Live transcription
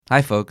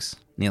Hi folks,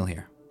 Neil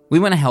here. We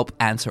want to help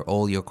answer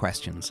all your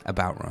questions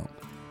about Rome.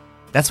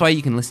 That's why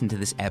you can listen to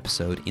this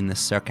episode in the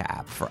Circa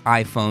app for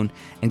iPhone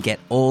and get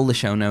all the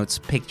show notes,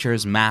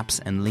 pictures, maps,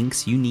 and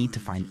links you need to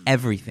find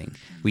everything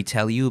we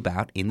tell you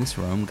about in this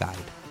Rome guide.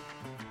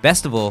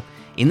 Best of all,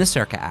 in the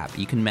Circa app,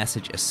 you can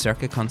message a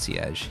Circa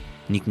concierge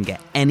and you can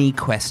get any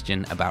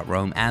question about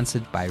Rome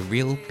answered by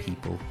real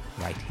people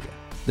right here.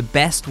 The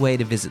best way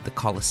to visit the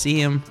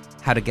Colosseum,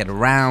 how to get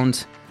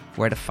around,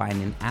 where to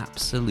find an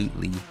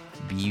absolutely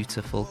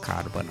beautiful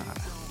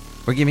carbonara.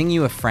 We're giving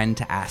you a friend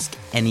to ask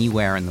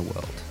anywhere in the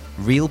world.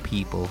 Real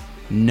people,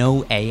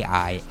 no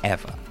AI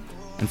ever.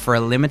 And for a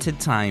limited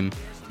time,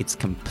 it's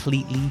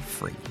completely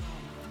free.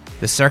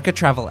 The Circa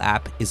Travel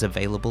app is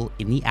available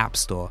in the App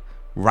Store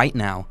right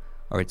now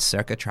or at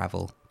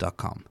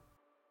circatravel.com.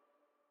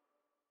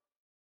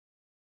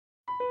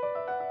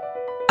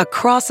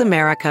 Across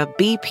America,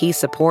 BP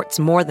supports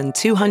more than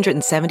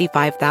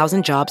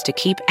 275,000 jobs to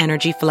keep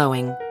energy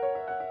flowing.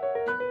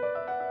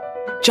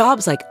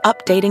 Jobs like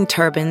updating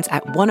turbines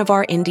at one of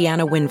our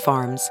Indiana wind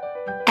farms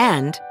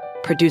and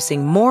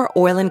producing more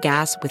oil and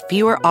gas with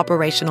fewer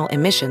operational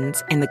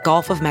emissions in the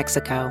Gulf of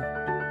Mexico.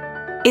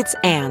 It's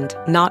and,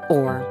 not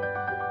or.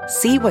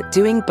 See what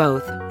doing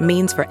both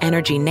means for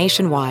energy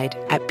nationwide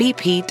at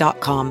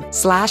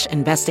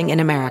bp.com/investing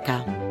in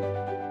America.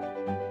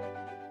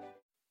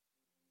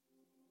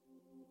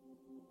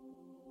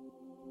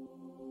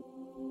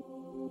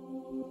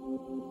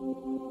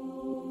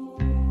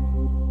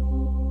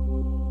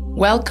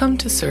 Welcome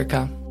to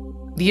Circa.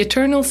 The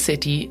Eternal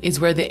City is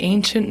where the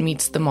ancient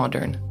meets the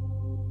modern.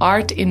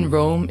 Art in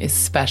Rome is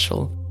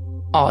special,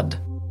 odd,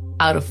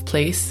 out of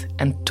place,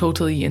 and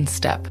totally in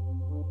step.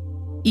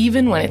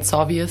 Even when it's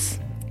obvious,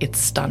 it's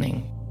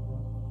stunning.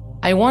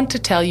 I want to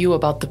tell you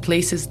about the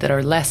places that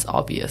are less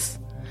obvious,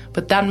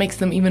 but that makes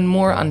them even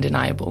more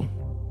undeniable.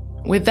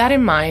 With that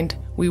in mind,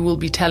 we will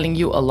be telling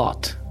you a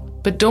lot.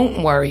 But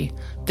don't worry,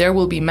 there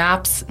will be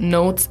maps,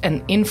 notes,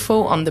 and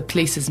info on the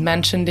places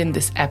mentioned in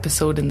this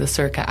episode in the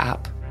Circa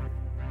app.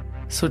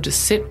 So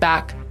just sit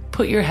back,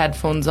 put your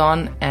headphones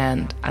on,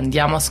 and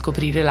andiamo a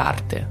scoprire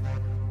l'arte.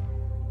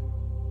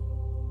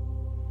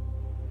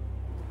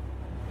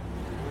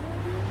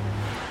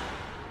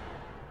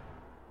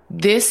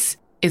 This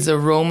is a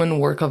Roman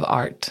work of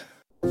art.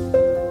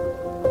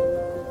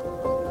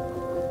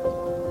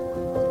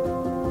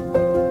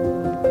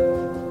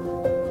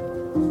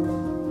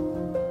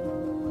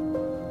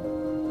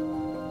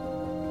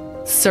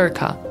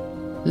 Circa.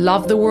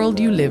 Love the world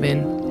you live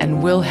in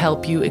and we'll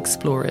help you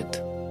explore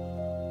it.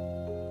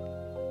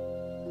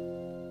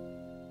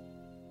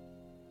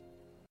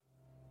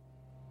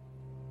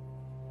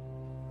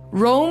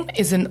 Rome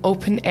is an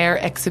open-air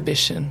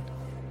exhibition.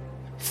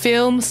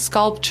 Film,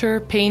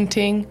 sculpture,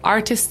 painting,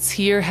 artists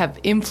here have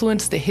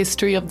influenced the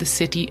history of the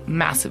city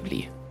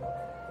massively.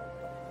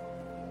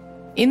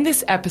 In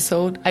this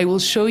episode, I will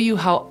show you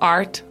how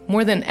art,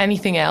 more than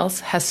anything else,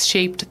 has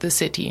shaped the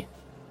city.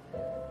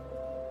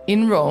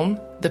 In Rome,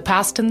 the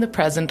past and the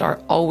present are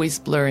always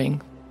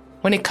blurring.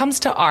 When it comes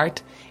to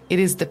art, it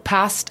is the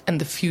past and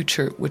the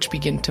future which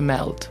begin to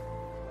meld.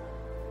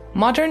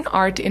 Modern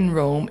art in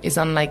Rome is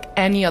unlike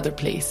any other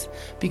place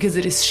because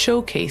it is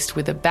showcased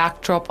with a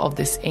backdrop of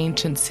this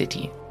ancient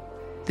city.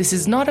 This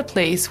is not a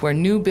place where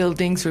new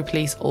buildings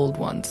replace old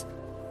ones.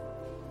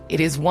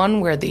 It is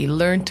one where they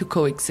learn to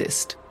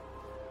coexist.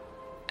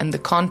 And the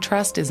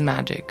contrast is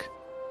magic.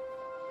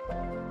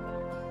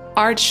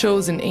 Art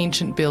shows in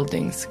ancient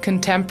buildings,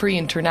 contemporary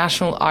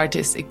international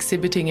artists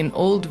exhibiting in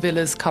old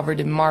villas covered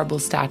in marble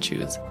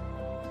statues,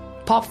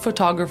 pop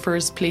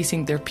photographers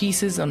placing their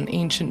pieces on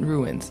ancient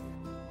ruins.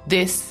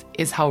 This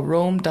is how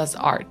Rome does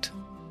art.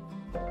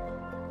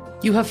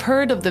 You have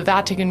heard of the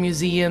Vatican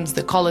museums,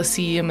 the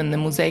Colosseum, and the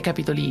Musei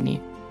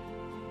Capitolini.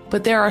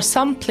 But there are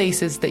some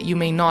places that you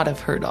may not have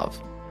heard of.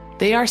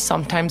 They are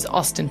sometimes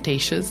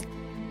ostentatious,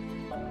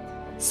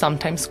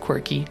 sometimes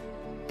quirky,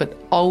 but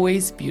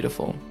always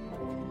beautiful.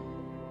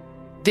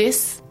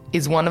 This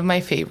is one of my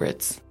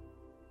favorites.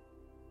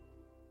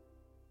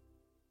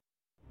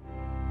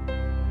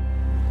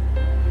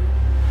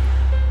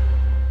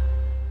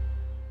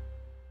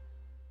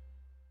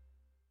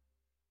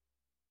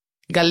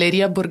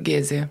 Galleria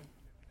Borghese.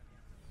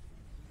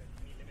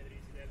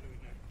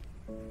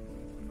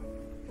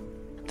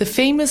 The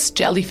famous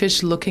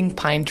jellyfish-looking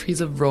pine trees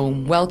of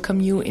Rome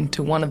welcome you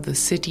into one of the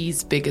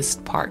city's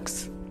biggest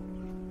parks,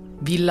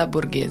 Villa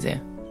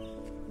Borghese.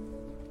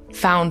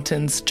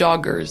 Fountains,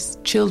 joggers,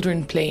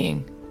 children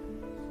playing.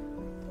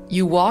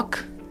 You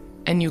walk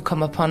and you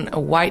come upon a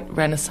white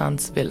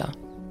Renaissance villa.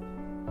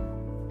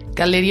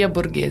 Galleria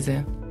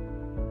Borghese.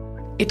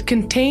 It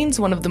contains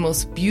one of the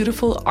most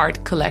beautiful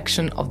art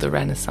collection of the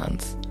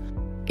Renaissance.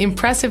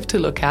 Impressive to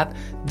look at,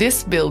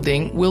 this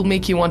building will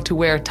make you want to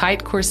wear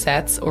tight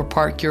corsets or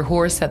park your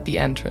horse at the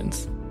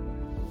entrance.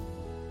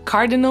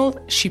 Cardinal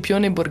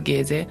Scipione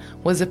Borghese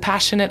was a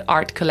passionate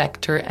art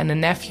collector and a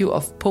nephew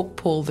of Pope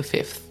Paul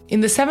V. In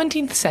the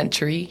 17th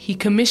century, he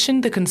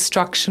commissioned the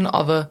construction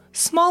of a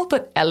small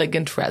but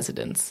elegant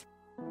residence.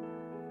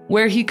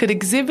 where he could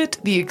exhibit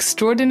the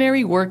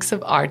extraordinary works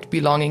of art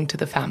belonging to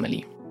the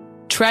family.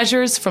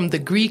 Treasures from the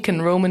Greek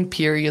and Roman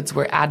periods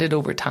were added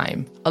over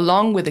time,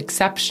 along with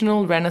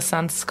exceptional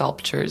Renaissance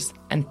sculptures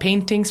and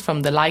paintings from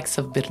the likes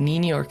of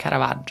Bernini or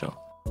Caravaggio.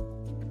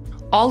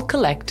 All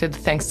collected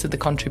thanks to the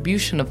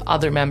contribution of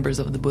other members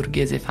of the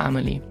Borghese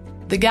family.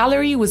 The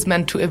gallery was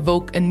meant to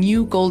evoke a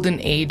new golden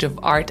age of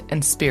art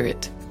and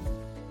spirit.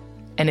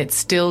 And it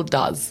still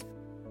does.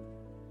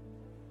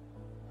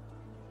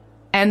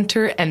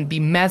 Enter and be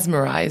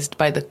mesmerized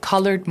by the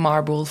colored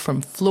marble from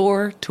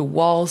floor to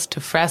walls to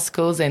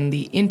frescoes and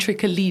the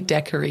intricately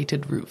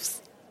decorated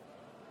roofs.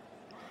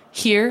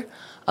 Here,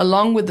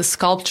 along with the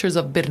sculptures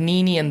of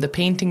Bernini and the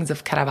paintings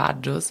of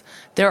Caravaggios,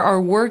 there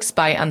are works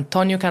by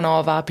Antonio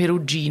Canova,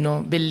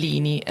 Perugino,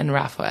 Bellini, and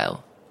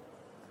Raphael.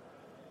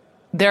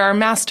 There are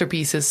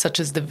masterpieces such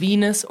as the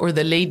Venus or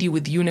the Lady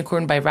with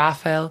Unicorn by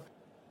Raphael,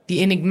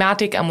 the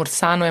enigmatic Amor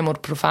Sano e Amor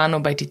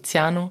Profano by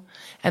Tiziano,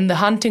 and the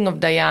Hunting of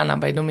Diana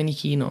by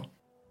Domenichino.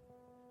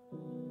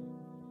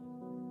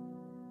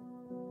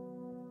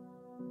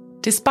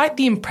 Despite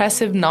the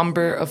impressive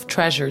number of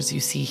treasures you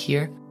see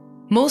here,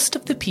 most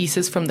of the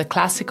pieces from the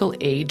classical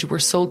age were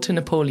sold to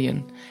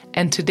Napoleon,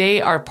 and today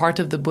are part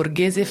of the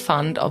Borghese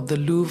Fund of the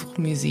Louvre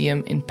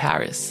Museum in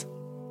Paris.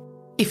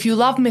 If you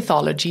love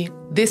mythology,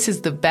 this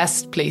is the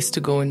best place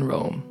to go in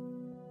Rome.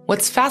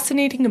 What's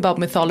fascinating about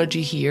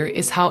mythology here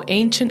is how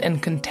ancient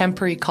and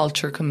contemporary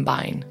culture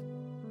combine.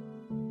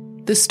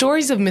 The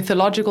stories of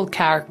mythological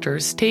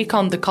characters take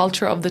on the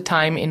culture of the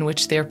time in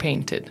which they're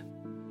painted.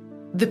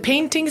 The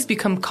paintings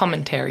become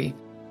commentary.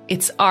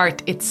 It's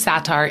art, it's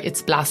satire,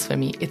 it's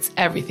blasphemy, it's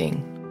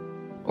everything.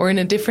 Or in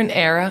a different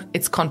era,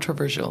 it's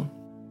controversial.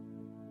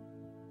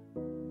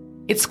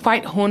 It's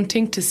quite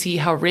haunting to see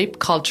how rape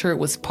culture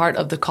was part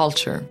of the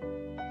culture.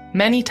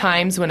 Many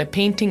times when a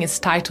painting is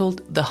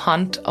titled The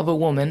Hunt of a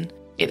Woman,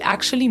 it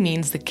actually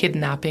means the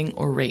kidnapping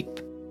or rape.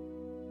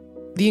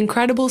 The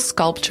incredible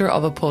sculpture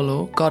of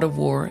Apollo, god of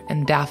war,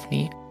 and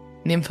Daphne,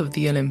 nymph of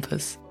the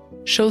Olympus,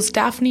 shows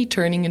Daphne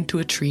turning into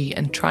a tree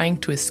and trying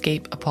to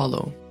escape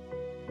Apollo.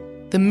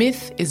 The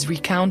myth is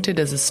recounted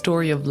as a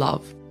story of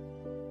love.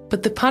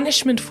 But the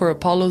punishment for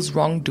Apollo's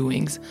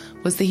wrongdoings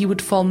was that he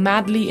would fall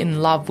madly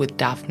in love with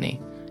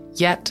Daphne,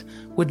 yet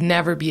would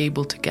never be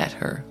able to get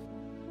her.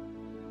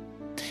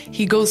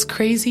 He goes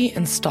crazy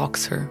and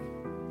stalks her.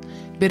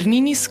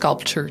 Bernini's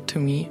sculpture, to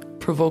me,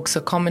 provokes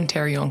a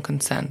commentary on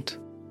consent.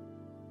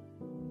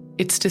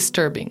 It's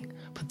disturbing,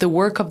 but the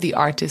work of the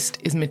artist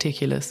is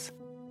meticulous.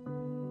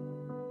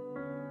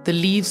 The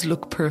leaves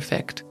look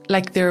perfect,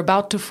 like they're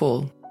about to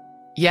fall,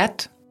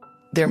 yet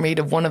they're made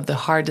of one of the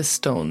hardest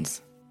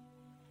stones.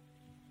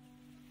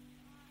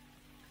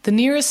 The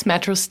nearest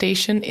metro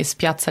station is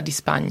Piazza di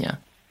Spagna,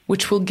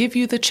 which will give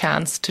you the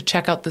chance to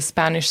check out the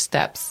Spanish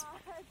Steps,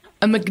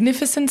 a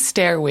magnificent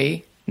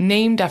stairway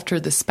named after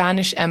the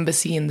Spanish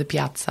embassy in the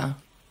piazza.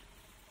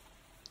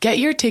 Get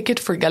your ticket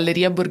for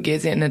Galleria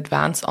Borghese in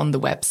advance on the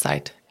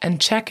website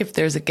and check if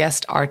there's a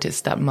guest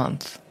artist that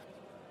month.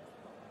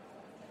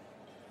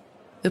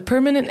 The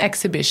permanent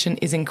exhibition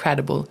is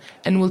incredible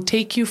and will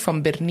take you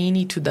from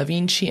Bernini to Da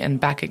Vinci and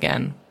back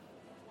again.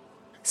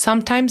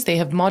 Sometimes they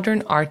have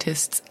modern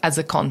artists as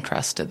a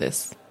contrast to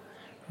this.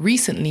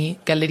 Recently,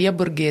 Galleria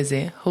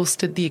Borghese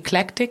hosted the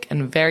eclectic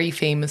and very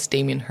famous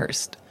Damien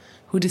Hirst,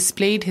 who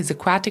displayed his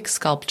aquatic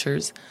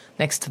sculptures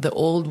next to the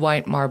old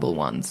white marble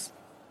ones.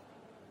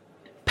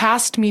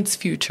 Past meets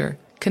future,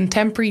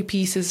 contemporary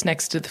pieces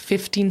next to the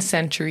 15th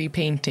century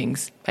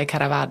paintings by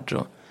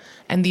Caravaggio,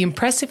 and the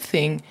impressive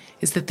thing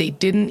is that they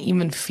didn't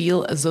even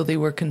feel as though they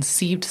were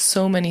conceived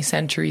so many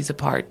centuries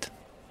apart.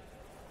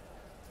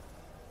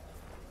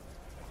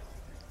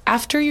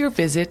 After your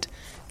visit,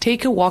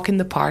 take a walk in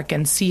the park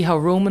and see how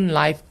Roman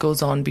life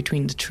goes on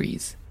between the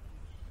trees.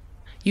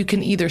 You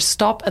can either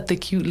stop at the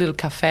cute little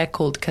cafe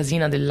called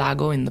Casina del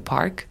Lago in the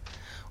park,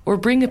 or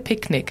bring a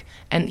picnic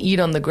and eat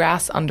on the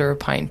grass under a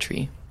pine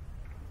tree.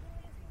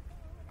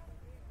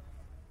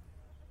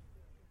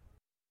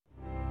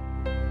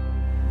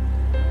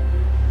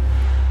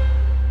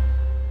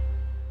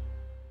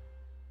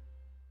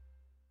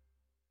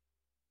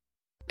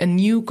 A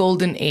new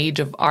golden age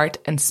of art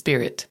and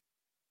spirit.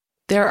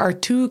 There are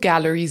 2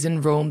 galleries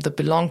in Rome that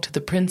belong to the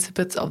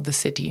principates of the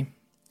city,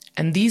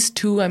 and these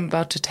 2 I'm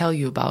about to tell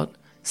you about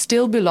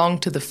still belong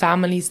to the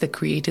families that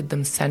created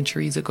them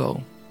centuries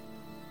ago.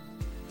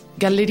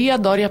 Galleria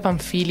Doria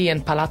Pamphili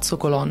and Palazzo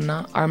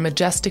Colonna are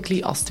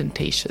majestically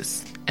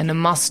ostentatious and a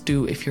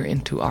must-do if you're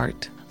into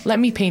art. Let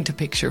me paint a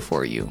picture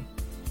for you.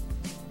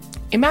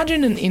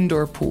 Imagine an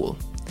indoor pool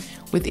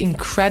with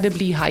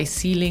incredibly high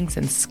ceilings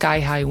and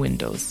sky-high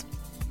windows.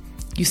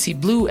 You see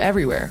blue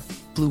everywhere.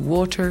 Blue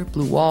water,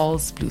 blue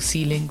walls, blue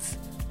ceilings.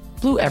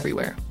 Blue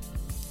everywhere.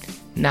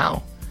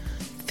 Now,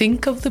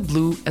 think of the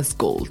blue as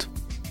gold.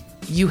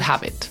 You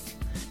have it.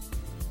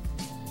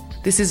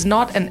 This is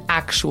not an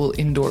actual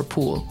indoor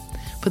pool,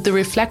 but the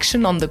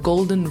reflection on the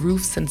golden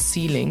roofs and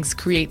ceilings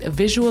create a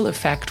visual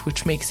effect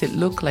which makes it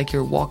look like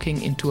you're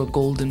walking into a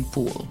golden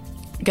pool.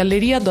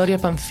 Galleria Doria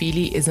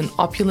Pamphili is an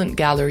opulent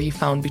gallery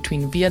found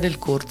between Via del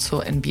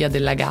Corso and Via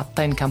della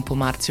Gatta in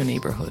Campomarzio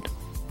neighborhood.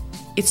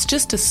 It's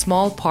just a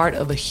small part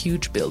of a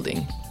huge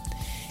building.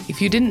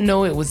 If you didn't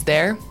know it was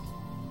there,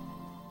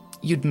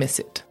 you'd miss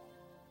it.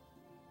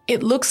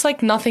 It looks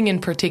like nothing in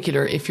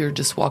particular if you're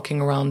just walking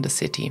around the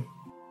city.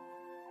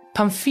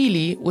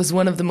 Pamphili was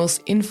one of the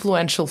most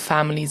influential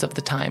families of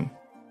the time.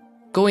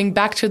 Going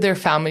back to their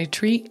family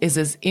tree is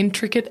as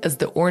intricate as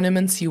the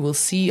ornaments you will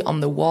see on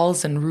the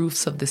walls and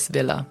roofs of this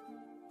villa.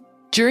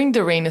 During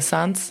the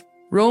Renaissance,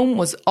 Rome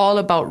was all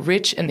about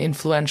rich and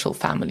influential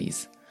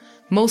families,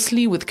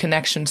 mostly with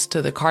connections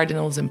to the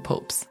cardinals and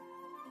popes.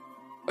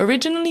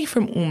 Originally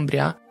from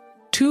Umbria,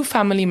 2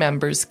 family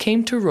members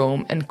came to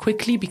Rome and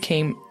quickly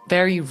became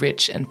very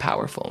rich and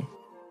powerful.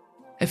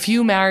 A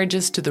few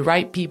marriages to the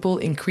right people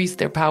increased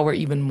their power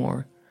even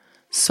more,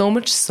 so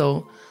much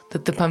so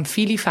that the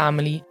Pamphili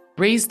family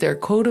raised their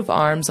coat of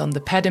arms on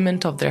the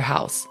pediment of their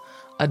house,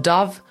 a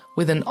dove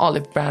with an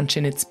olive branch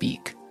in its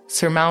beak,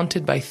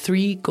 surmounted by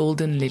 3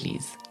 golden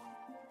lilies.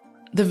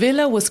 The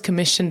villa was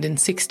commissioned in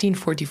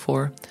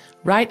 1644,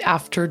 right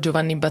after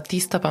Giovanni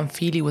Battista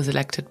Pamphili was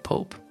elected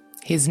pope.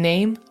 His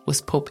name was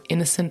Pope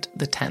Innocent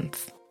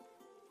X.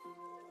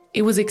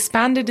 It was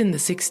expanded in the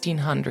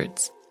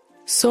 1600s,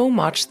 so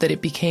much that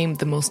it became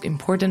the most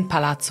important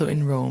palazzo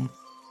in Rome,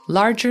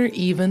 larger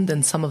even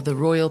than some of the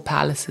royal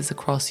palaces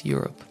across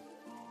Europe.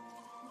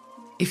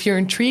 If you're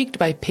intrigued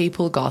by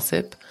papal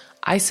gossip,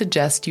 I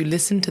suggest you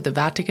listen to the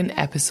Vatican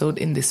episode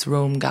in this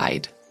Rome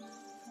guide.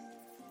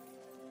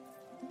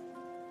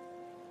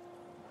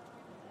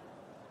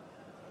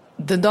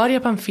 The Doria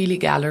Pamphili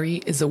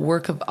Gallery is a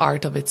work of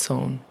art of its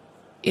own.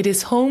 It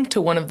is home to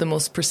one of the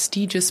most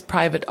prestigious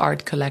private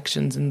art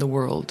collections in the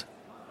world,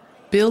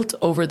 built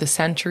over the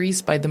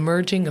centuries by the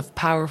merging of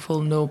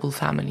powerful noble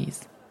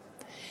families.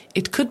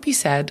 It could be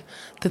said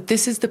that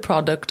this is the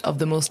product of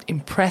the most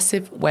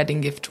impressive wedding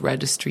gift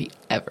registry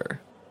ever.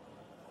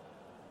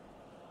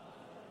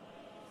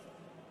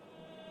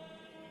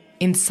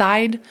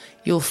 Inside,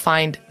 you'll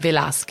find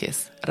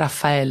Velázquez,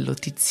 Raffaello,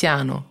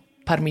 Tiziano,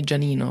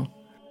 Parmigianino.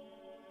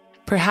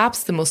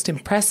 Perhaps the most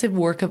impressive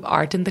work of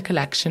art in the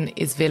collection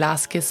is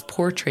Velázquez's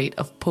portrait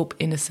of Pope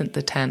Innocent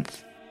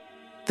X.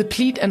 The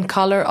pleat and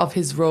colour of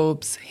his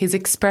robes, his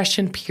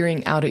expression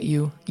peering out at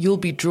you, you'll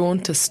be drawn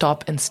to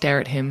stop and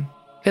stare at him.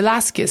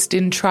 Velázquez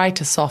didn't try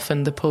to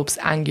soften the Pope's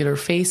angular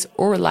face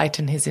or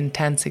lighten his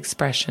intense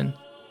expression.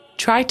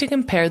 Try to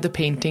compare the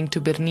painting to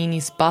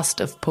Bernini's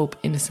bust of Pope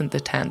Innocent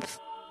X,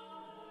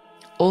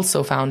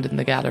 also found in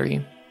the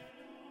gallery.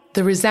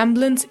 The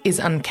resemblance is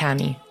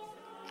uncanny.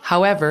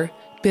 However,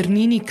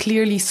 Bernini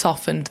clearly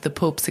softened the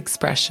Pope's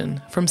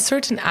expression, from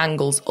certain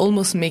angles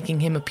almost making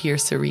him appear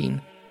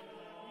serene.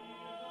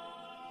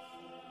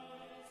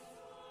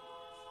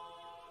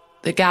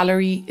 The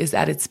gallery is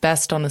at its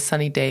best on a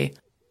sunny day,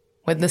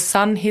 when the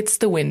sun hits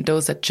the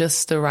windows at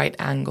just the right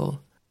angle.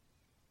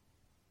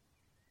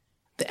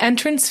 The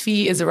entrance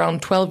fee is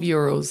around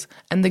 €12,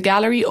 and the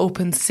gallery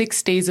opens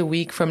 6 days a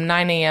week from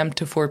 9 a.m.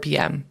 to 4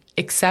 p.m.,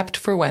 except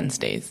for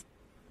Wednesdays.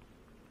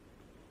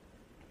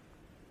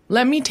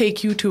 Let me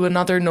take you to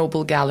another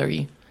noble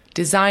gallery,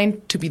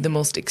 designed to be the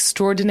most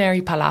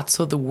extraordinary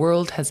palazzo the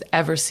world has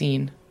ever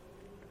seen.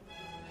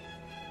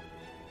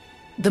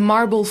 The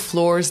marble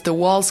floors, the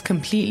walls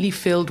completely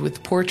filled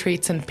with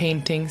portraits and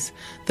paintings,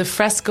 the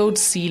frescoed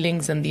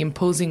ceilings and the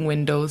imposing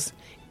windows,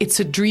 it's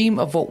a dream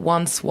of what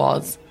once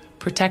was,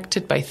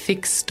 protected by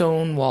thick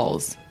stone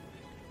walls.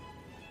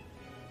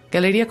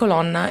 Galleria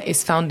Colonna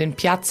is found in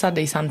Piazza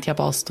dei Santi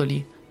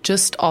Apostoli,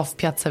 just off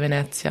Piazza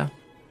Venezia.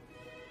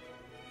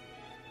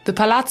 The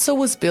palazzo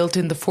was built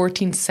in the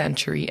 14th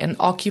century and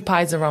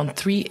occupies around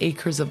 3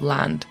 acres of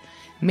land,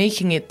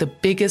 making it the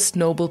biggest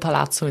noble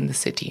palazzo in the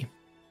city.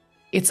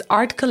 Its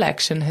art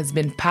collection has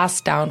been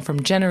passed down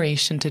from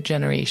generation to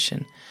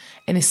generation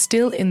and is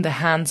still in the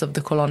hands of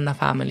the Colonna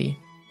family.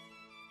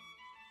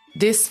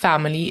 This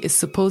family is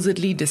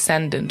supposedly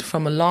descendant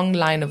from a long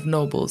line of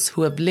nobles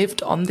who have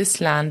lived on this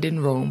land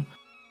in Rome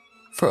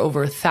for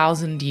over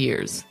 1,000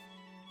 years.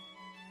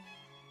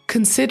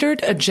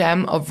 Considered a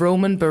gem of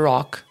Roman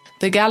Baroque,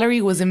 the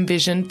gallery was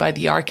envisioned by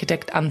the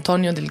architect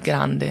Antonio del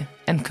Grande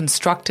and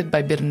constructed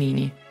by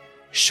Bernini,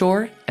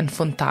 Shore and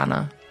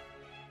Fontana.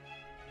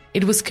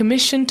 It was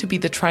commissioned to be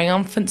the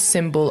triumphant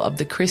symbol of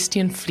the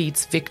Christian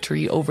fleet's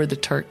victory over the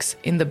Turks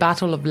in the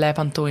Battle of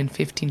Lepanto in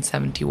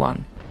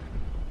 1571.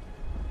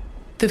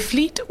 The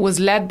fleet was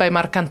led by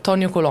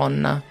Marcantonio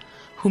Colonna,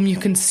 whom you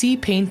can see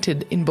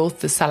painted in both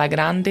the Sala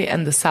Grande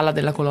and the Sala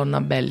della Colonna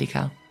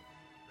Bellica.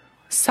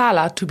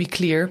 Sala, to be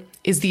clear,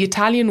 is the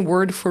Italian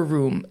word for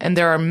room, and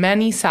there are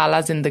many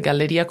salas in the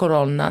Galleria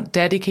Colonna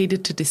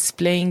dedicated to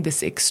displaying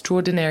this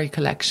extraordinary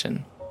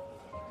collection.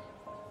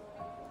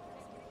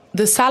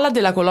 The Sala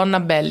della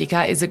Colonna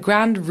Bellica is a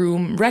grand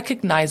room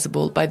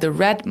recognizable by the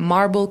red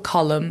marble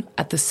column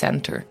at the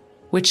center,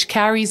 which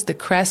carries the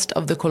crest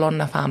of the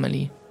Colonna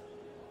family.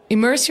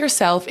 Immerse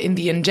yourself in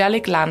the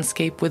angelic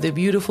landscape with a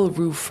beautiful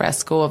roof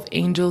fresco of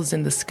angels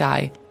in the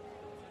sky,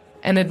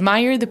 and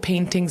admire the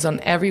paintings on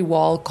every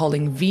wall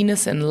calling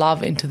Venus and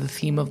love into the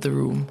theme of the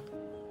room.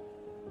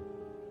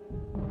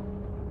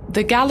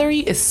 The gallery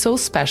is so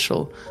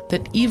special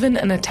that even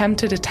an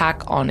attempted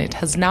attack on it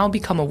has now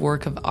become a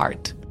work of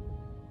art.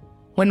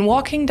 When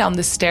walking down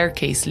the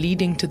staircase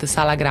leading to the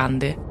Sala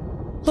Grande,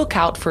 look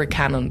out for a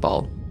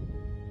cannonball.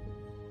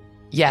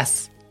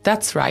 Yes,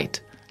 that's right,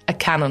 a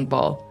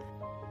cannonball.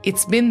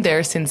 It's been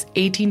there since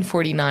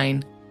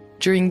 1849,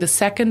 during the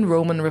Second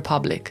Roman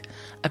Republic,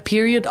 a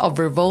period of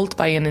revolt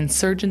by an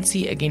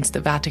insurgency against the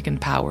Vatican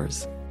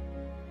powers.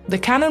 The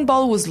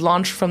cannonball was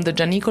launched from the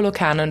Gianicolo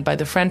cannon by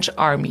the French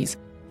armies,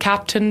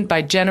 captained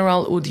by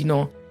General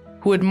Oudinot,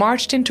 who had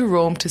marched into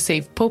Rome to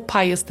save Pope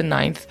Pius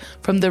IX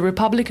from the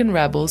Republican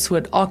rebels who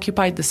had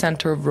occupied the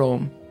center of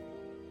Rome.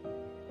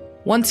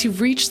 Once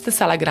you've reached the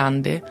Sala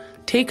Grande,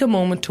 take a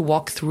moment to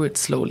walk through it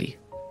slowly.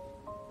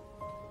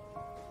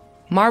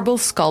 Marble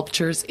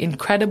sculptures,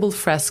 incredible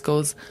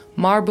frescoes,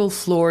 marble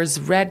floors,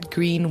 red,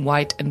 green,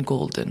 white, and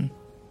golden.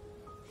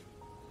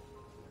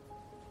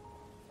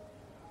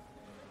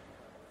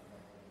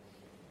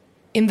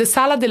 In the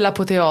Sala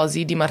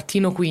dell'Apoteosi di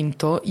Martino V,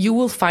 you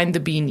will find The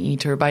Bean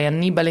Eater by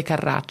Annibale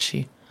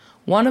Carracci,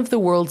 one of the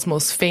world's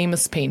most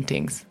famous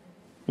paintings,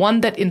 one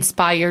that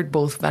inspired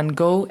both Van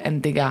Gogh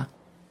and Degas.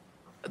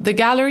 The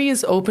gallery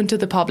is open to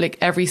the public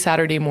every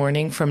Saturday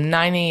morning from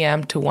 9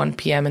 a.m. to 1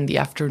 p.m. in the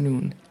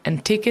afternoon,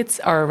 and tickets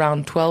are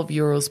around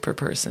 €12 per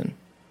person.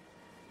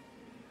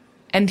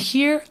 And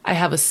here I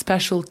have a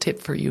special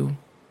tip for you.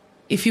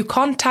 If you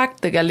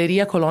contact the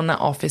Galleria Colonna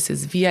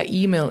offices via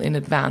email in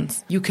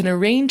advance, you can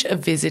arrange a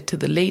visit to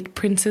the late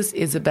Princess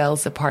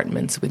Isabel's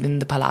apartments within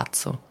the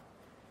Palazzo,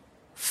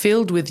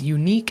 filled with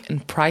unique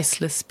and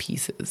priceless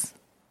pieces.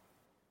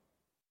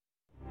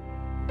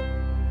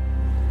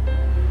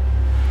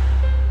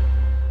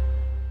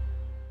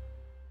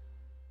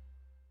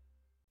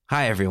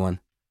 Hi everyone.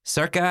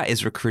 Circa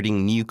is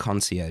recruiting new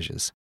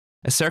concierges.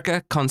 A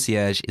Circa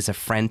concierge is a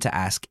friend to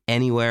ask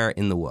anywhere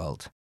in the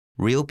world.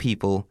 Real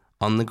people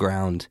on the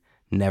ground,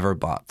 never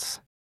bots.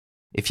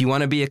 If you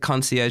want to be a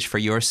concierge for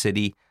your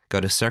city, go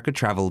to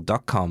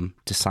circatravel.com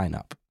to sign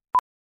up.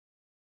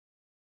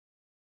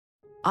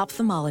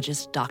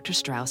 Ophthalmologist Dr.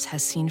 Strauss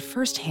has seen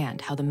firsthand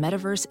how the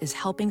metaverse is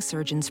helping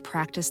surgeons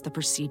practice the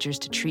procedures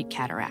to treat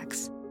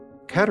cataracts.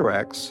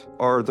 Cataracts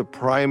are the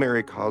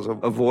primary cause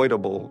of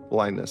avoidable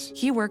blindness.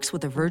 He works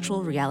with a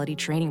virtual reality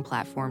training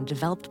platform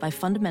developed by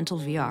Fundamental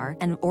VR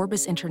and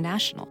Orbis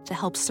International to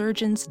help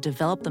surgeons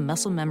develop the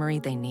muscle memory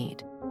they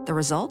need. The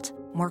result?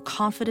 More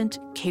confident,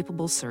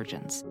 capable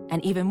surgeons.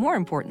 And even more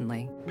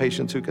importantly,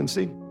 Patients who can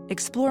see.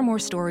 explore more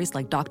stories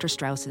like Dr.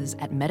 Strauss's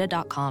at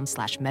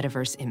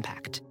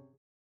meta.com/metaverseimpact.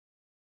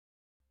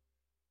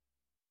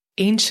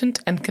 Ancient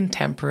and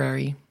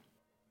contemporary.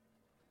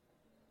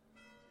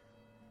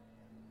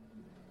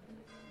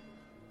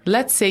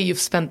 Let's say you've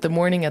spent the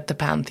morning at the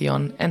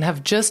Pantheon and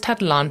have just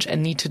had lunch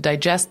and need to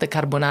digest the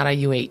carbonara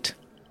you ate.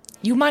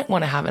 You might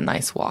want to have a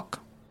nice walk.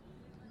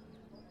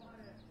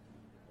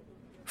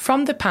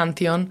 From the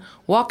Pantheon,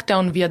 walk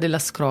down Via della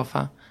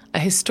Scrofa, a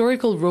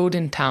historical road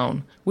in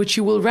town, which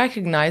you will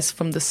recognize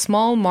from the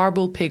small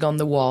marble pig on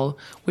the wall,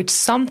 which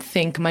some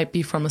think might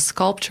be from a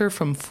sculpture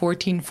from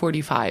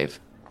 1445.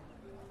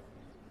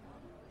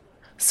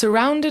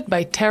 Surrounded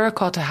by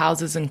terracotta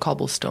houses and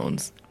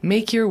cobblestones,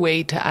 make your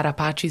way to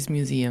Arapaci's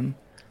museum.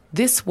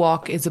 This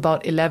walk is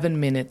about 11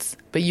 minutes,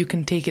 but you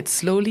can take it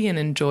slowly and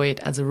enjoy it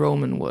as a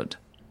Roman would.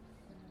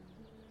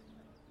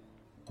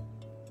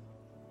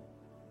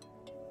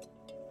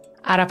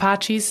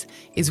 Arapaci's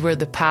is where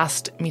the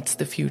past meets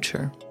the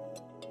future.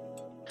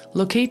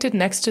 Located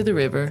next to the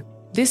river,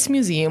 this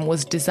museum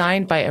was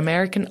designed by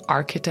American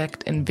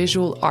architect and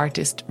visual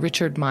artist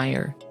Richard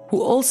Meyer,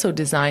 who also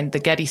designed the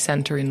Getty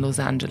Center in Los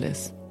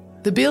Angeles.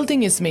 The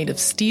building is made of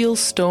steel,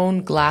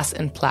 stone, glass,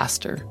 and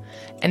plaster,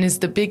 and is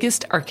the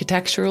biggest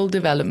architectural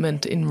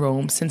development in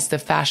Rome since the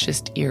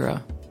fascist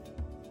era.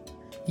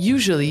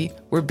 Usually,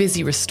 we're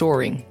busy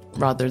restoring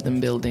rather than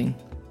building.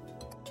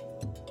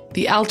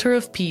 The Altar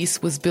of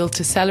Peace was built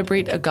to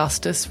celebrate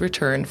Augustus'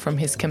 return from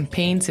his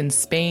campaigns in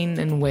Spain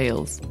and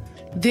Wales.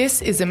 This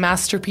is a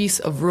masterpiece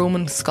of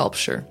Roman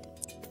sculpture.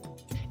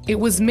 It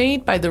was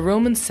made by the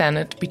Roman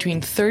Senate between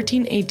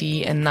 13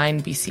 AD and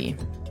 9 BC.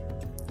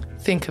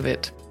 Think of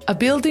it, a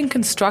building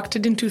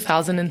constructed in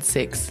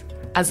 2006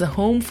 as a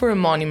home for a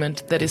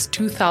monument that is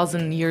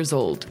 2,000 years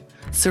old,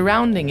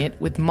 surrounding it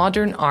with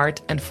modern art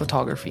and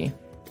photography.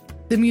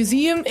 The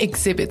museum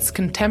exhibits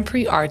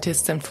contemporary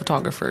artists and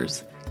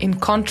photographers, in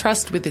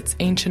contrast with its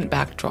ancient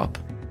backdrop.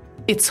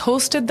 It's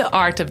hosted the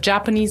art of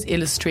Japanese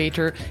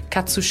illustrator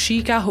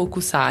Katsushika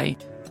Hokusai.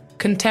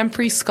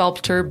 Contemporary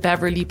sculptor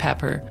Beverly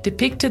Pepper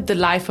depicted the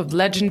life of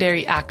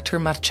legendary actor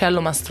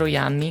Marcello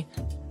Mastroianni,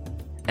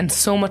 and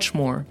so much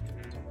more.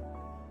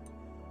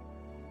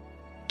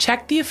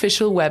 Check the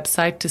official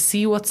website to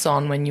see what's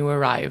on when you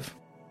arrive.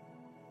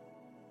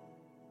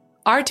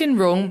 Art in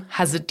Rome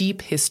has a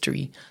deep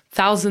history,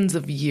 thousands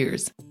of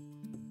years,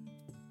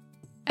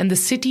 and the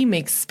city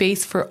makes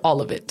space for all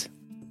of it.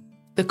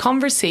 The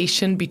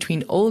conversation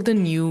between old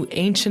and new,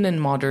 ancient and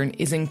modern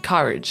is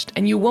encouraged,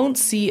 and you won't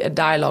see a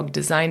dialogue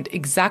designed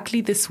exactly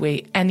this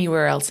way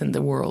anywhere else in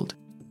the world.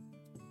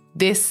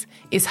 This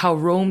is how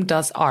Rome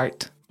does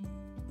art.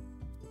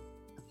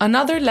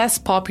 Another less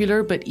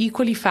popular but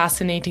equally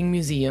fascinating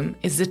museum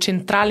is the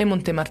Centrale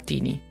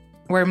Montemartini,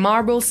 where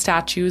marble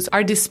statues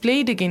are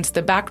displayed against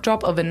the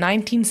backdrop of a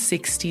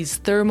 1960s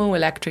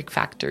thermoelectric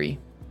factory.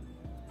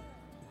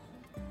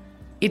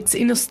 It's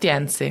in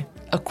Ostiense,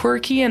 a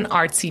quirky and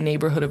artsy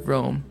neighborhood of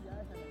Rome.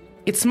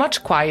 It's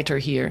much quieter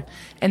here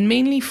and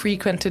mainly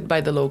frequented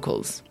by the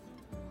locals.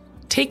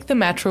 Take the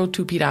metro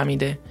to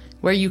Piramide,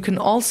 where you can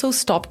also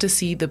stop to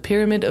see the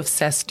Pyramid of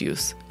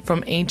Cestius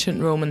from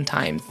ancient Roman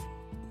times.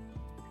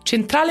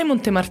 Centrale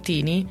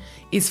Montemartini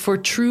is for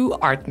true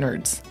art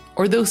nerds,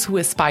 or those who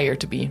aspire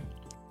to be.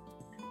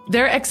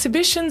 Their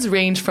exhibitions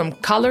range from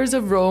colors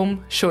of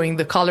Rome, showing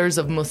the colors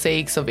of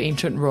mosaics of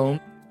ancient Rome,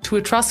 to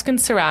Etruscan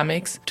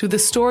ceramics, to the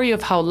story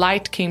of how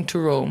light came to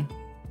Rome.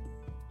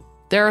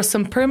 There are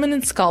some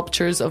permanent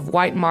sculptures of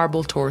white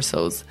marble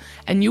torsos,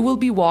 and you will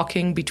be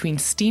walking between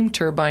steam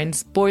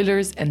turbines,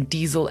 boilers, and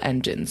diesel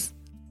engines.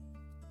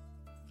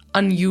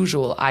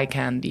 Unusual eye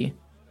candy.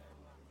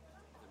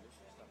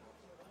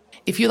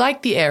 If you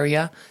like the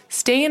area,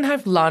 stay and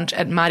have lunch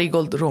at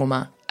Marigold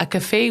Roma, a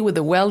cafe with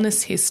a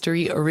wellness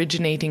history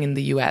originating in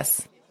the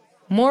US.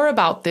 More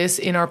about this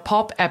in our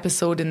pop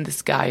episode in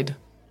this guide.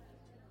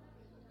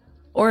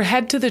 Or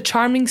head to the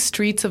charming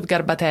streets of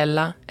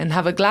Garbatella and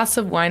have a glass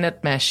of wine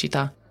at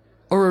Mescita,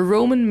 or a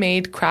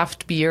Roman-made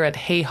craft beer at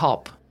Hey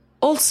Hop.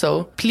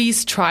 Also,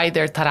 please try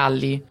their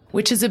taralli,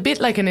 which is a bit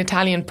like an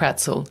Italian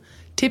pretzel,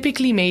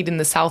 typically made in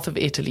the south of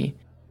Italy.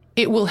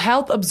 It will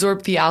help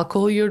absorb the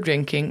alcohol you're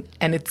drinking,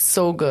 and it's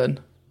so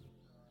good.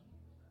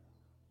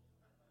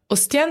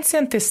 Ostiense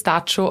and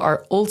Testaccio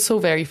are also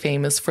very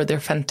famous for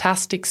their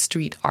fantastic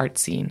street art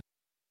scene.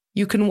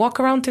 You can walk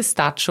around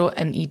Testaccio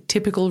and eat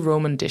typical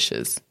Roman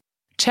dishes.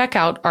 Check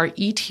out our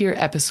Eat Here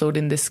episode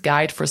in this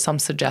guide for some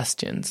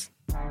suggestions.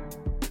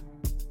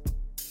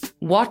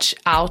 Watch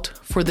out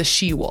for the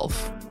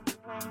she-wolf.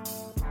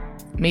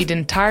 Made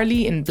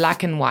entirely in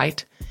black and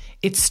white,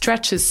 it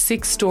stretches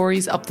 6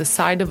 stories up the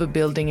side of a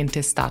building in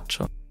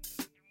Testaccio.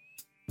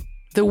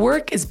 The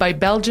work is by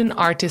Belgian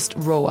artist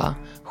Roa,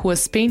 who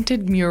has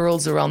painted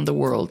murals around the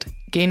world,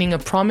 gaining a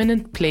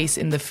prominent place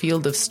in the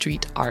field of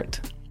street art.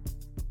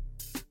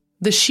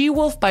 The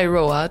She-Wolf by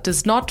Roa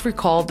does not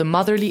recall the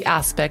motherly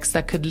aspects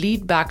that could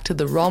lead back to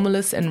the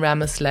Romulus and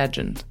Remus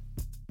legend.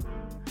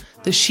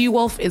 The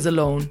She-Wolf is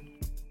alone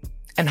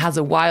and has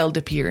a wild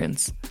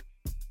appearance,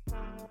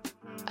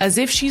 as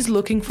if she's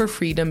looking for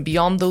freedom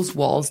beyond those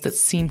walls that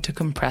seem to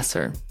compress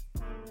her.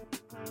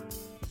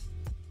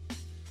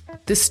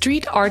 The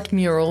street art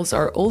murals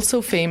are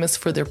also famous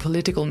for their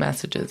political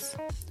messages.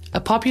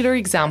 A popular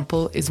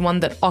example is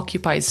one that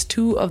occupies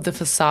 2 of the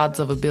facades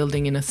of a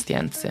building in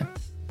Ostiense.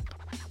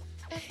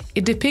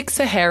 It depicts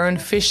a heron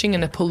fishing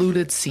in a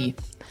polluted sea.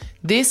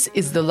 This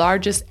is the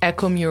largest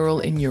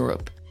eco-mural in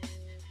Europe,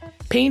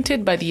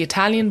 painted by the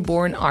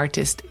Italian-born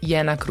artist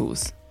Jena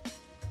Cruz.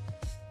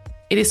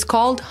 It is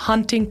called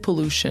Hunting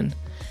Pollution,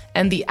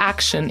 and the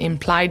action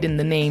implied in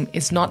the name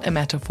is not a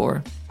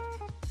metaphor.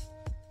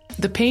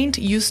 The paint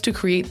used to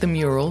create the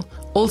mural,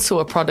 also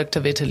a product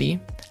of Italy,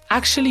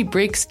 actually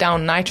breaks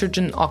down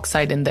nitrogen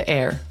oxide in the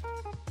air.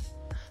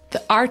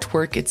 The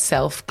artwork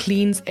itself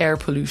cleans air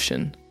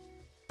pollution.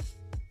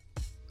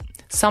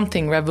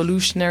 Something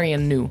revolutionary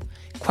and new,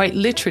 quite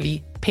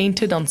literally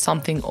painted on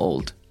something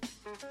old.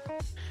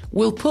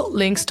 We'll put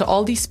links to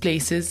all these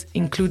places,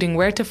 including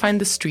where to find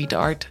the street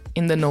art,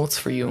 in the notes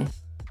for you.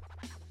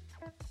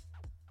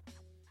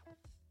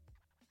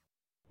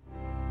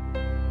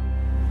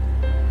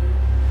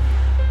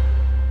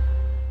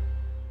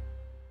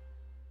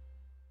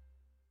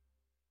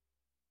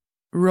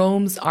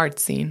 Rome's art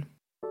scene.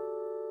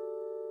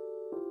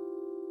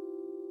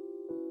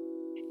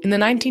 In the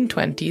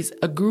 1920s,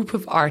 a group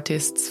of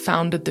artists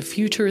founded the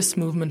Futurist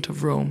movement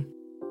of Rome,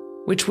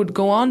 which would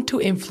go on to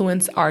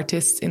influence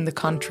artists in the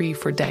country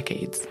for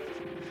decades.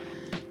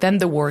 Then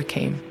the war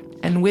came,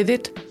 and with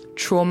it,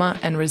 trauma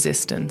and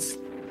resistance.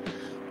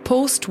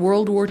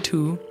 Post-World War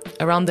II,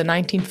 around the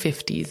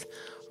 1950s,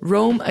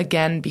 Rome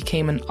again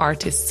became an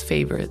artist's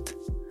favorite.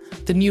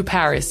 The new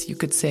Paris, you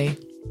could say.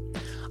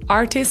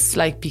 Artists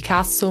like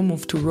Picasso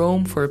moved to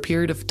Rome for a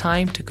period of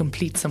time to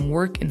complete some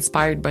work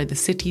inspired by the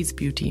city's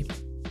beauty.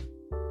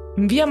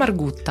 In Via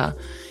Margutta,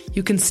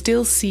 you can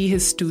still see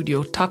his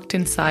studio tucked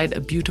inside a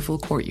beautiful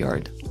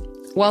courtyard.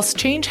 Whilst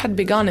change had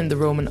begun in the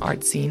Roman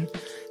art scene,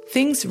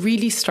 things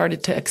really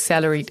started to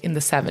accelerate in the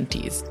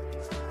 70s.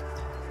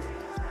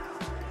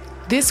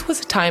 This was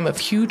a time of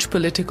huge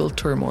political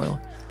turmoil.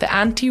 The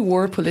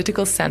anti-war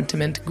political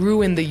sentiment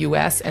grew in the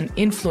US and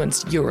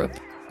influenced Europe,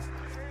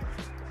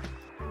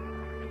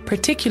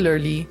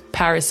 particularly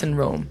Paris and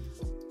Rome.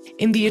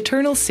 In the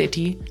Eternal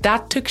City,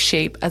 that took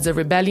shape as a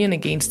rebellion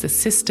against a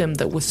system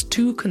that was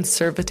too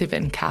conservative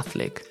and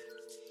Catholic.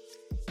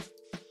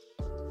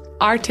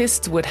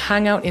 Artists would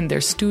hang out in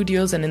their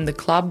studios and in the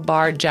club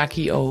bar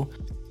Jackie O,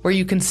 where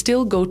you can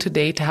still go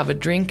today to have a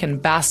drink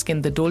and bask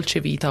in the dolce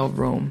vita of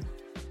Rome.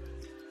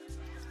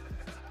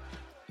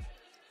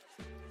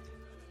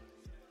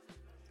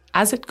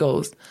 As it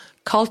goes,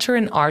 culture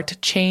and art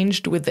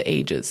changed with the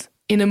ages.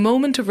 In a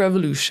moment of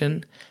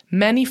revolution,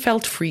 many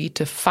felt free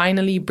to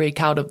finally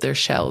break out of their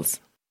shells.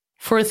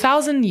 For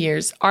 1,000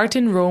 years, art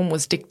in Rome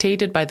was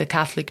dictated by the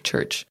Catholic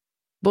Church,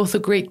 both a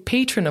great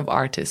patron of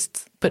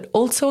artists, but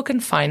also a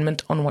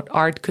confinement on what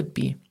art could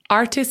be.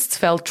 Artists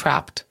felt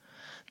trapped.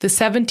 The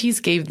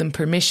 70s gave them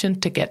permission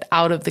to get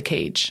out of the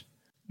cage.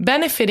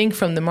 Benefiting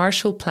from the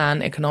Marshall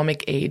Plan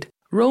economic aid,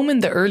 Rome in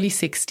the early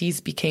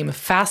 60s became a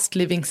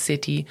fast-living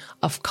city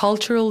of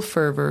cultural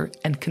fervor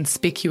and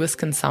conspicuous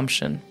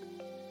consumption.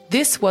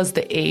 This was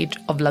the age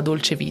of La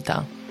Dolce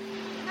Vita.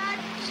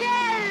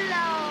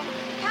 Marcello,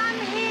 come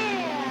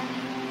here.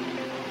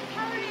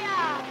 Hurry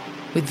up.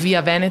 With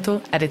Via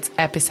Veneto at its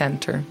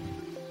epicenter.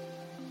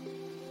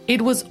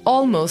 It was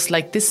almost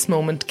like this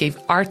moment gave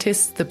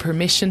artists the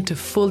permission to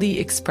fully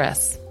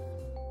express.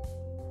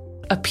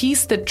 A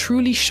piece that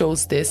truly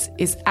shows this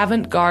is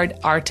avant-garde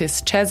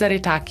artist Cesare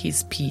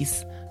Tacchi's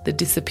piece, The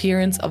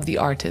Disappearance of the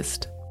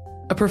Artist.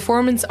 A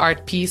performance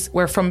art piece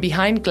where from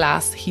behind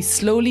glass he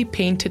slowly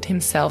painted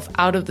himself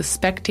out of the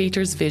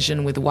spectator's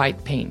vision with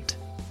white paint.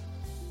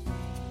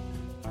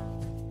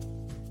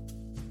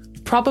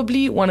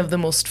 Probably one of the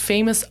most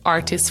famous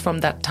artists from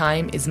that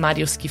time is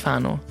Mario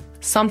Schifano,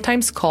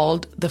 sometimes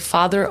called the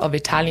father of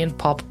Italian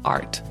pop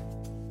art.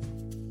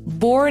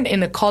 Born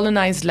in a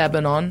colonized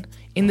Lebanon,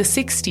 in the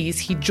 60s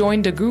he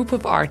joined a group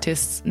of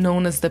artists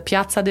known as the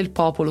Piazza del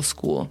Popolo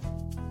School.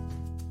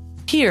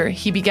 Here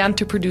he began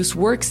to produce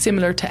work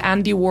similar to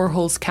Andy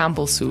Warhol's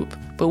Campbell Soup,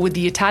 but with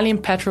the Italian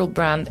petrol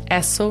brand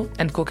Esso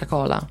and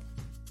Coca-Cola.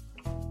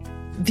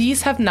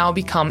 These have now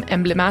become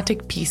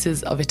emblematic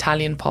pieces of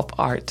Italian pop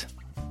art.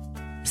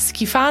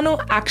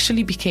 Schifano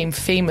actually became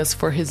famous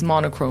for his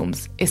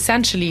monochromes,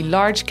 essentially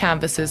large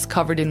canvases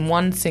covered in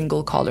one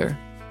single color.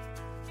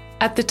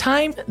 At the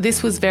time,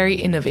 this was very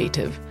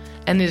innovative,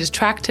 and it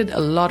attracted a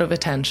lot of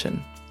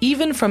attention.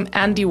 Even from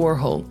Andy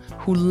Warhol,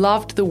 who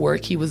loved the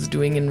work he was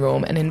doing in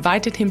Rome and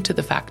invited him to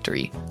the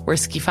factory, where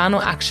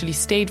Schifano actually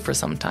stayed for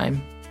some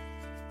time.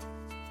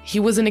 He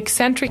was an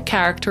eccentric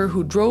character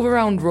who drove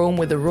around Rome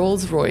with a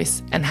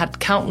Rolls-Royce and had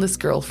countless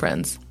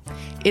girlfriends.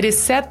 It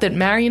is said that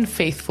Marianne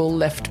Faithfull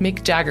left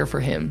Mick Jagger for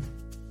him.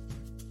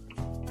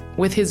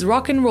 With his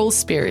rock and roll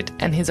spirit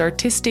and his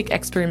artistic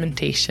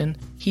experimentation,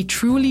 he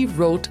truly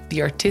wrote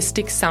the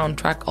artistic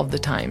soundtrack of the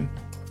time.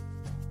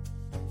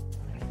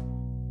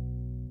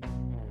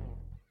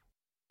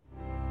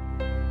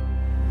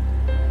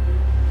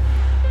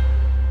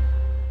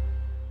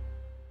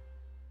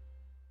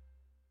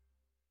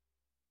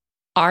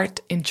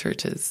 Art in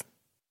churches.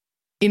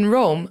 In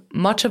Rome,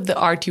 much of the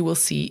art you will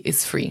see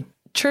is free.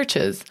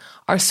 Churches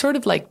are sort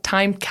of like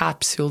time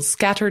capsules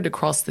scattered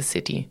across the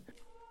city.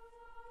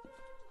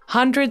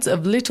 Hundreds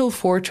of little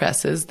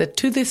fortresses that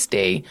to this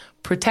day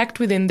protect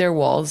within their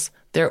walls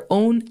their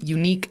own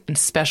unique and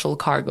special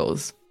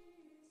cargoes.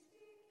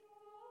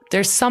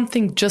 There's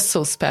something just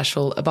so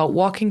special about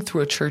walking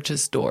through a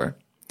church's door.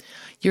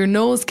 Your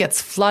nose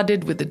gets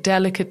flooded with the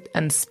delicate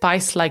and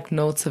spice-like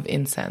notes of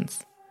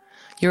incense.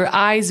 Your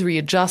eyes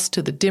readjust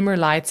to the dimmer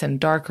lights and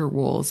darker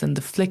walls and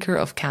the flicker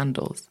of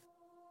candles.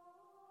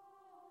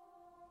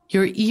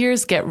 Your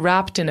ears get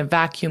wrapped in a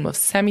vacuum of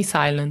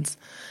semi-silence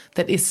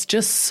that is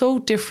just so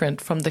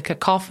different from the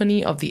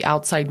cacophony of the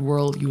outside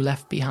world you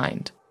left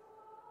behind.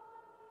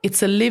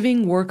 It's a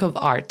living work of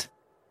art,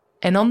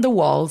 and on the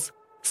walls,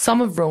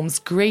 some of Rome's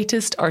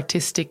greatest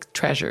artistic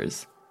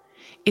treasures.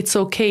 It's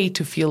okay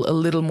to feel a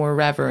little more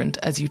reverent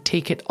as you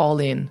take it all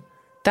in.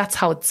 That's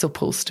how it's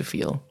supposed to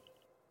feel.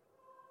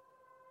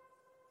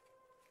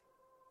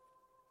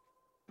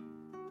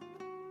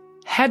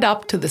 Head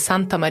up to the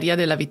Santa Maria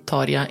della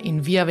Vittoria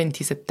in Via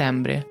 20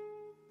 Settembre.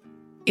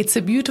 It's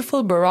a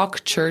beautiful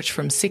Baroque church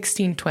from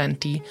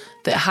 1620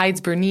 that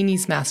hides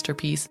Bernini's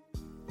masterpiece,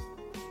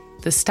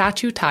 the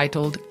statue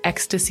titled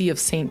Ecstasy of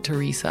Saint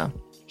Teresa.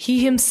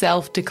 He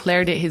himself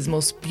declared it his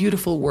most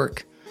beautiful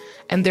work,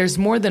 and there's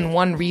more than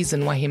one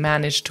reason why he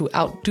managed to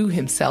outdo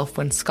himself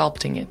when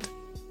sculpting it.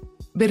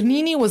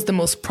 Bernini was the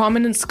most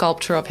prominent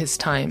sculptor of his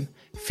time,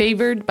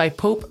 favored by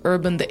Pope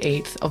Urban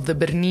VIII of the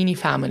Bernini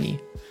family,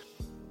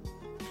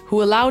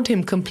 who allowed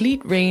him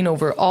complete reign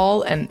over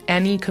all and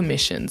any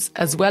commissions,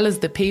 as well as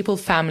the papal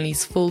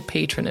family's full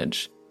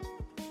patronage.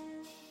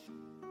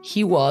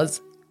 He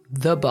was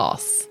the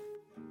boss.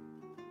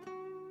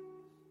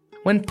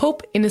 When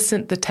Pope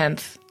Innocent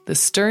X, the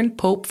stern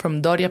pope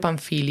from Doria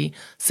Pamphili,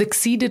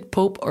 succeeded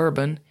Pope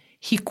Urban,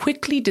 he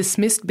quickly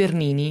dismissed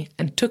Bernini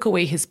and took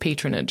away his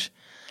patronage,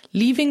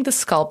 leaving the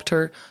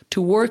sculptor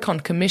to work on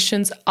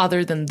commissions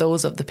other than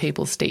those of the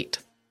papal state.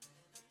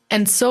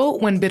 And so,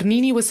 when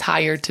Bernini was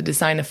hired to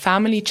design a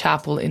family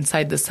chapel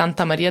inside the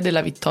Santa Maria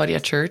della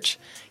Vittoria church,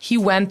 he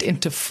went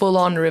into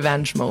full-on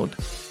revenge mode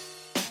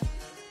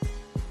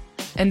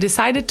and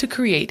decided to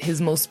create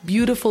his most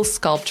beautiful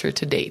sculpture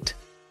to date,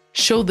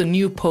 show the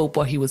new pope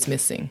what he was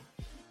missing.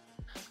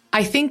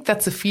 I think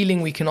that's a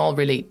feeling we can all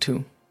relate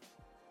to.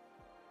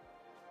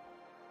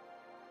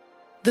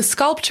 The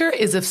sculpture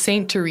is of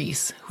Saint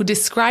Therese, who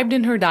described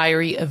in her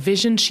diary a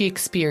vision she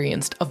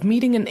experienced of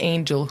meeting an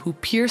angel who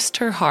pierced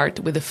her heart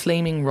with a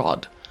flaming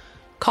rod,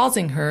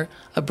 causing her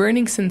a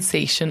burning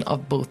sensation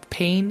of both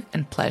pain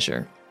and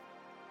pleasure.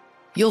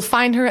 You'll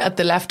find her at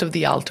the left of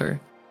the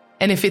altar,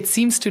 and if it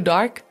seems too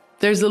dark,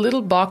 there's a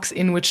little box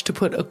in which to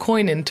put a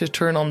coin in to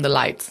turn on the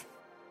lights.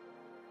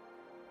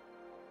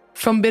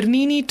 From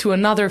Bernini to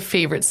another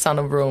favorite son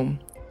of Rome,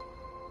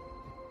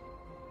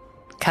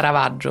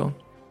 Caravaggio.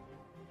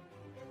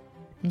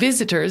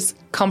 Visitors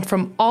come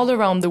from all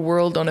around the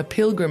world on a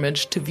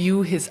pilgrimage to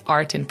view his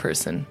art in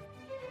person.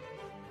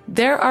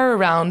 There are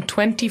around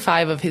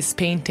 25 of his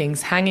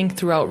paintings hanging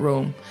throughout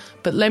Rome,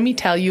 but let me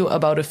tell you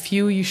about a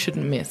few you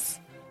shouldn't miss.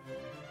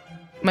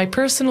 My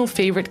personal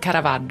favorite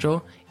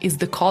Caravaggio is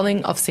The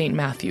Calling of St.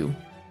 Matthew.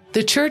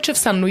 The Church of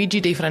San Luigi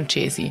dei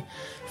Francesi,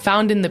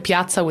 found in the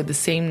piazza with the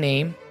same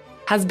name,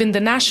 has been the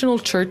national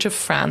church of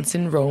France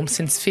in Rome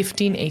since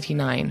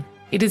 1589.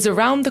 It is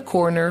around the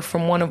corner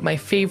from one of my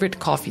favorite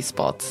coffee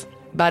spots,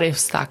 Bar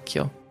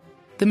Eustachio.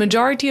 The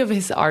majority of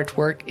his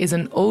artwork is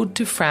an ode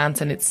to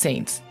France and its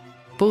saints,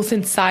 both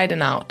inside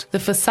and out. The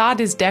facade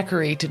is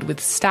decorated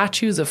with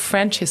statues of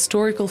French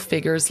historical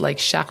figures like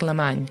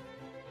Charlemagne.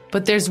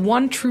 But there's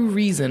one true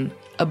reason,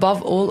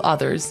 above all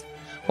others,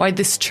 why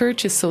this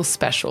church is so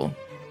special.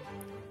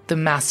 The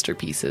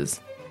masterpieces.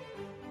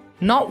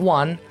 Not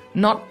one,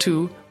 not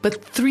two,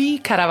 but 3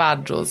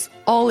 Caravaggios,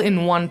 all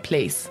in one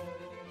place.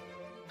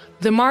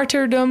 The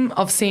Martyrdom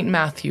of St.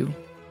 Matthew,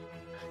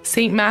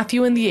 St.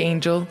 Matthew and the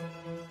Angel,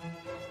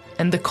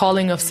 and The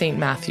Calling of St.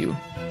 Matthew.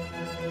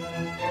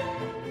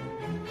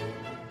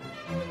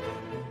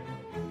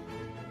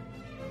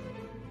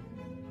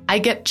 I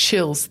get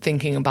chills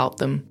thinking about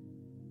them.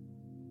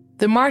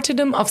 The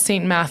Martyrdom of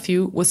St.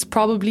 Matthew was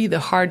probably the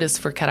hardest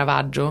for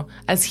Caravaggio,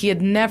 as he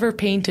had never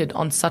painted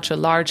on such a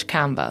large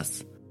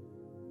canvas.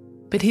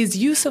 But his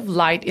use of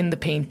light in the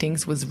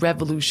paintings was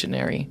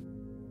revolutionary.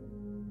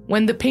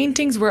 When the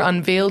paintings were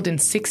unveiled in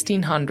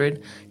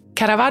 1600,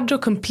 Caravaggio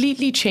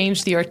completely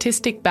changed the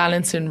artistic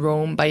balance in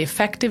Rome by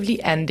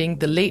effectively ending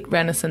the late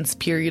Renaissance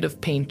period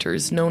of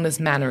painters known as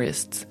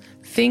Mannerists.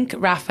 Think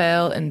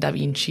Raphael and Da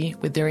Vinci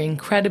with their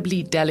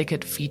incredibly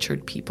delicate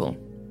featured people.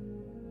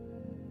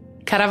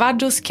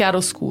 Caravaggio's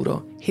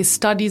chiaroscuro, his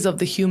studies of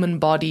the human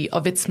body,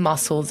 of its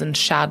muscles and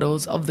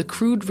shadows, of the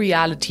crude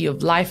reality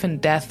of life and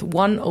death,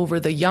 won over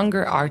the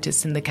younger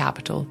artists in the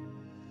capital,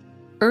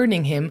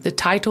 earning him the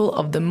title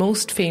of the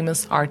most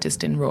famous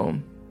artist in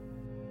Rome.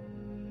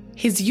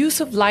 His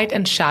use of light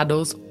and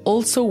shadows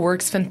also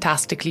works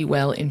fantastically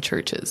well in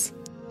churches.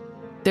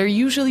 Their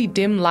usually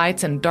dim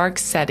lights and dark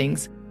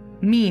settings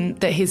mean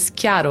that his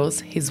chiaros,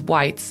 his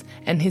whites,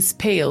 and his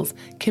pales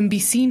can be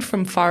seen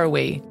from far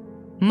away,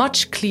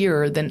 much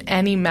clearer than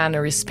any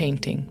Mannerist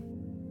painting.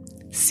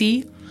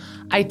 See,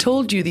 I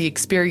told you the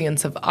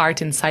experience of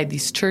art inside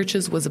these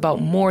churches was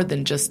about more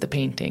than just the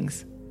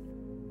paintings.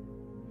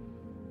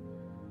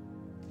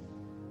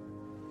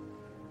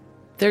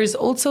 There is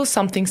also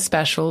something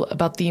special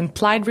about the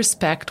implied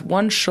respect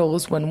one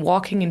shows when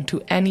walking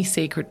into any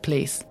sacred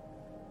place,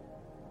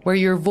 where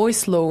your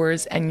voice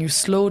lowers and you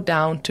slow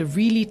down to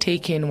really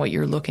take in what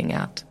you're looking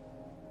at.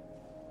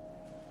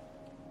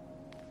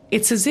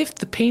 It's as if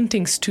the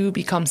paintings too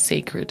become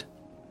sacred.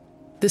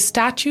 The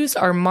statues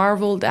are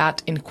marveled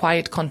at in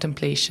quiet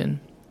contemplation,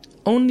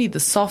 only the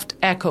soft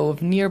echo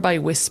of nearby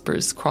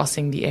whispers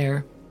crossing the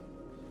air.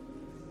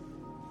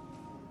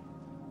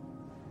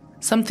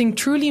 Something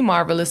truly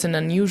marvelous and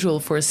unusual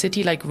for a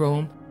city like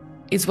Rome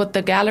is what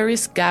the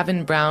gallerist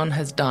Gavin Brown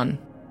has done.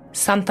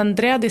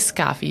 Sant'Andrea de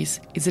Scafis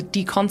is a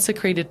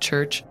deconsecrated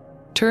church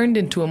turned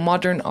into a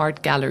modern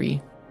art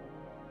gallery.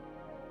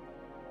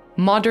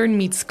 Modern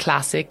meets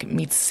classic,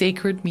 meets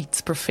sacred, meets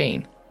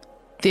profane.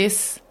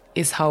 This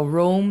is how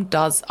Rome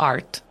does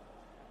art.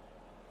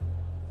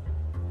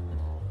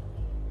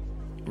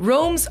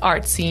 Rome's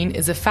art scene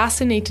is a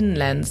fascinating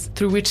lens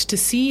through which to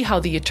see how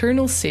the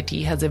eternal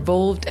city has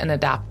evolved and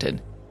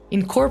adapted,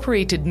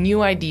 incorporated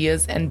new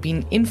ideas and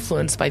been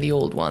influenced by the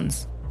old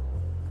ones.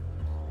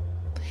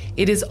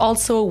 It is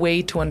also a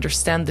way to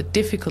understand the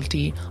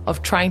difficulty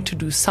of trying to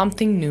do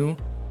something new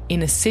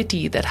in a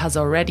city that has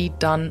already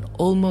done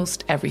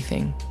almost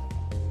everything.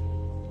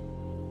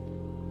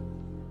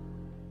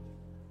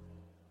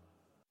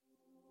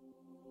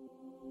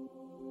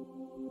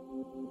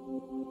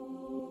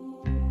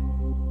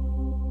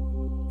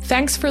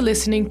 Thanks for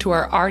listening to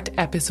our art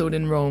episode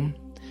in Rome.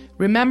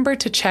 Remember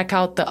to check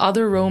out the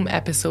other Rome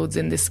episodes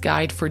in this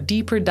guide for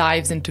deeper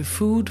dives into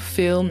food,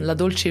 film, La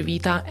Dolce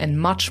Vita,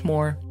 and much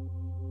more.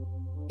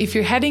 If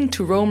you're heading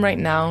to Rome right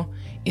now,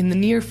 in the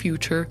near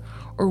future,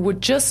 or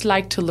would just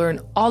like to learn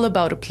all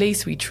about a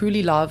place we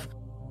truly love,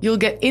 you'll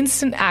get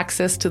instant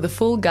access to the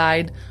full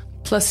guide,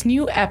 plus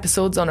new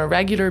episodes on a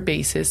regular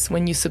basis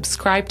when you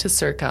subscribe to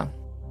Circa.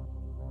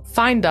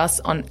 Find us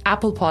on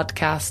Apple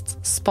Podcasts,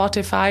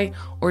 Spotify,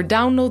 or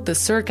download the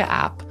Circa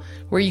app,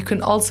 where you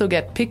can also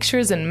get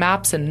pictures and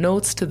maps and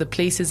notes to the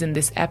places in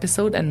this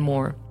episode and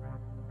more.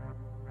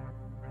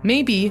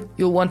 Maybe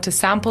you'll want to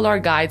sample our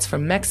guides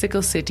from Mexico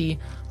City,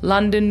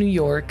 London, New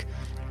York,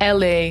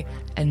 LA,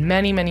 and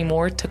many, many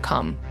more to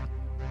come.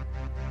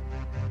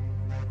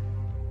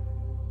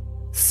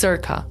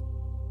 Circa.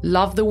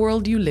 Love the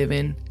world you live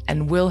in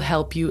and we'll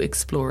help you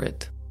explore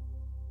it.